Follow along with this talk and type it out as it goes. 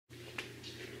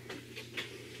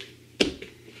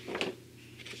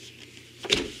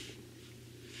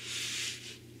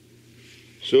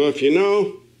So if you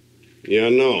know, you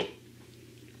know.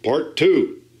 Part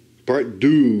 2. Part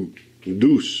deux.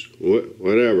 Deuce.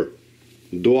 Whatever.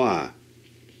 Dois.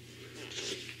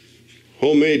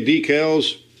 Homemade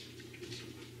decals.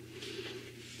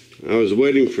 I was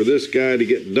waiting for this guy to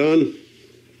get done.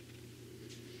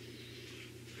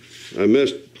 I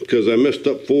messed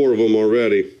up 4 of them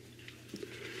already.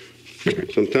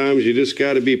 Sometimes you just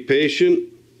got to be patient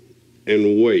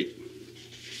and wait.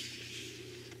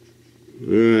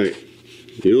 Alright,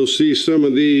 you'll see some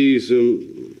of these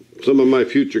in some of my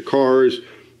future cars,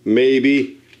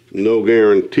 maybe, no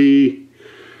guarantee.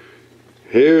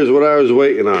 Here's what I was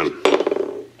waiting on.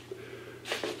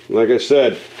 Like I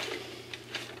said,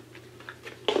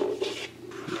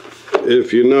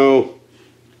 if you know,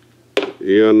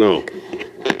 you know.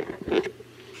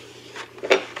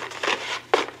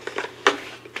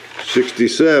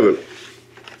 67.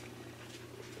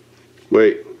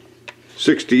 Wait,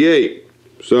 68.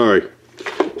 Sorry.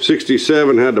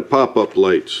 67 had the pop-up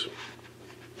lights.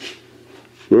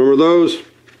 Remember those?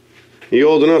 You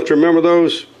old enough to remember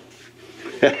those?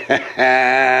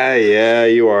 Yeah,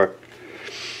 you are.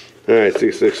 Alright,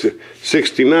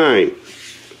 69.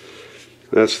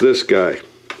 That's this guy.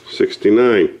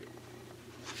 69.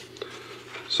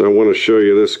 So I want to show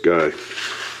you this guy.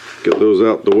 Get those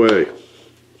out the way.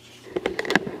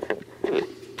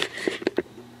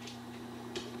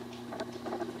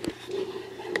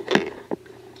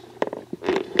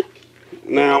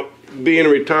 Now, being a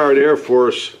retired Air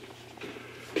Force,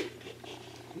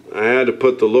 I had to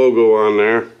put the logo on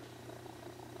there.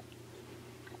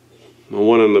 The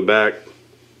one in the back.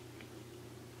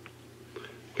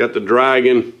 Got the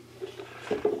dragon,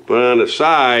 but on the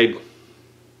side,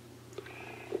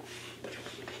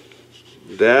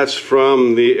 that's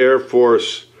from the Air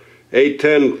Force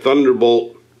A-10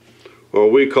 Thunderbolt,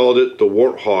 or we called it the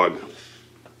Warthog.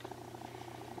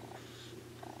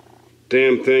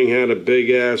 Damn thing had a big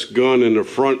ass gun in the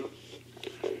front,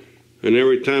 and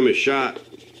every time it shot,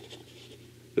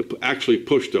 it actually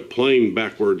pushed the plane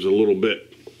backwards a little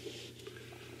bit.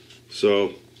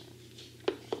 So,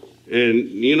 and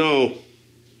you know,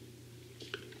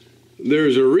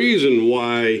 there's a reason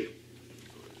why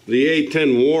the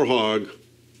A-10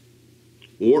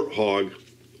 Warthog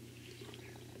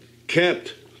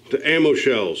kept the ammo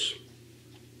shells.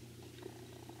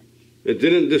 It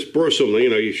didn't disperse them. You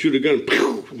know, you shoot a gun,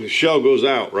 the shell goes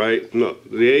out, right? No,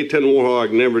 the A-10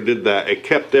 Warthog never did that. It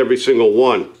kept every single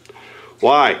one.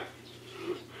 Why?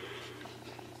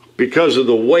 Because of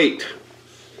the weight.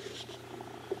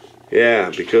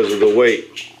 Yeah, because of the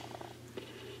weight.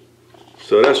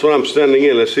 So that's what I'm sending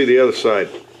in. Let's see the other side.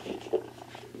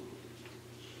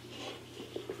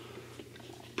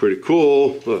 Pretty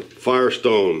cool. Look,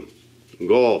 Firestone,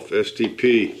 Golf,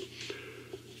 STP.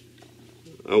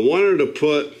 I wanted to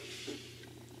put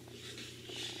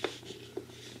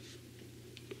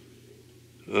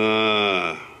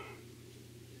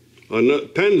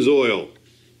Pennzoil,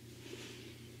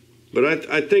 but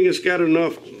I think it's got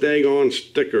enough daggone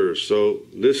stickers. So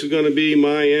this is going to be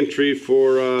my entry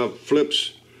for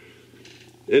Flip's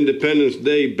Independence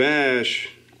Day Bash,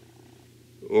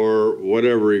 or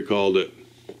whatever he called it.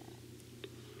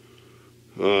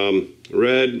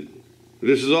 Red.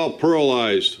 This is all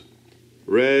pearlized.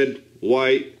 Red,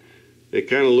 white, it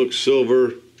kind of looks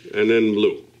silver, and then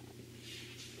blue.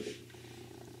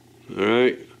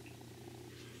 Alright.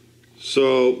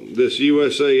 So this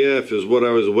USAF is what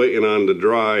I was waiting on to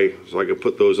dry so I could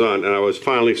put those on, and I was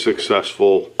finally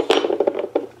successful.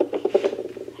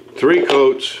 3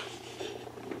 coats.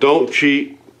 Don't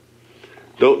cheat.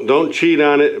 Don't cheat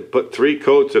on it. Put 3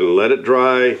 coats and let it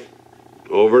dry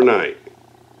overnight.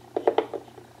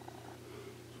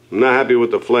 I'm not happy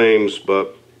with the flames,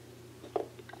 but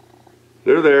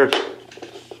they're there.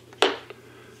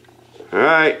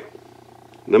 Alright,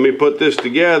 let me put this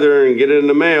together and get it in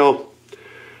the mail.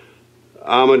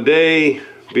 I'm a day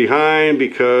behind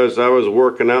because I was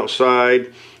working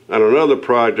outside on another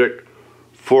project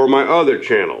for my other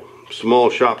channel, Small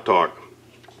Shop Talk.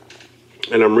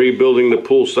 And I'm rebuilding the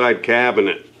poolside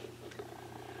cabinet.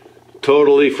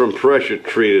 Totally from pressure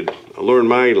treated. I learned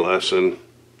my lesson.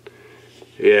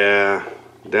 Yeah,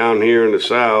 down here in the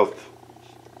south,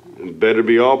 it better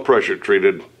be all pressure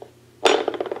treated.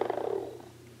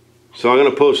 So I'm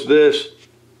going to post this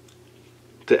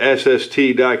to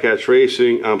SST Diecast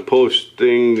Racing. I'm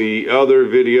posting the other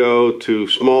video to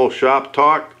Small Shop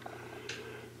Talk.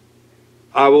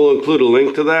 I will include a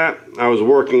link to that. I was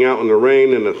working out in the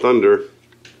rain and the thunder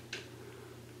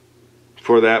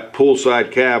for that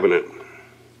poolside cabinet.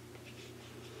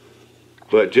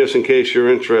 But just in case you're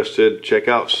interested, check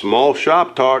out Small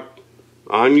Shop Talk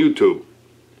on YouTube.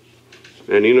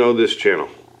 and you know this channel.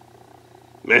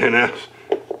 Man,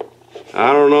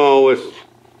 I don't know,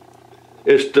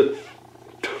 it's the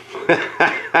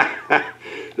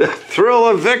the thrill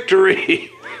of victory.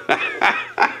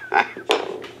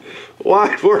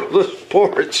 Wide World of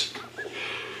Sports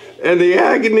and the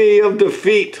agony of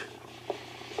defeat.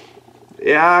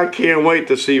 Yeah, I can't wait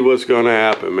to see what's going to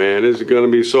happen, man. This is going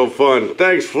to be so fun.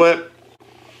 Thanks, Flip.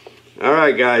 All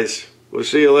right, guys. We'll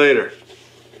see you later.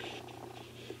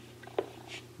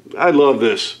 I love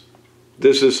this.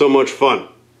 This is so much fun.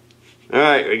 All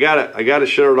right, I got to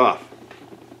shut it off.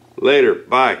 Later.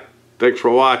 Bye. Thanks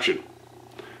for watching.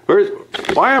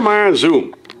 Why am I on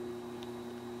Zoom?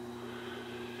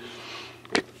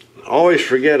 Always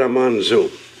forget I'm on Zoom.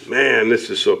 Man, this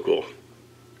is so cool.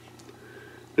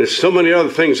 There's so many other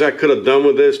things I could have done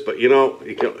with this, but you know,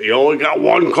 you only got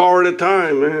one car at a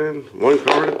time, man. One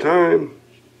car at a time.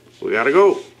 We gotta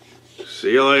go.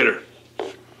 See you later.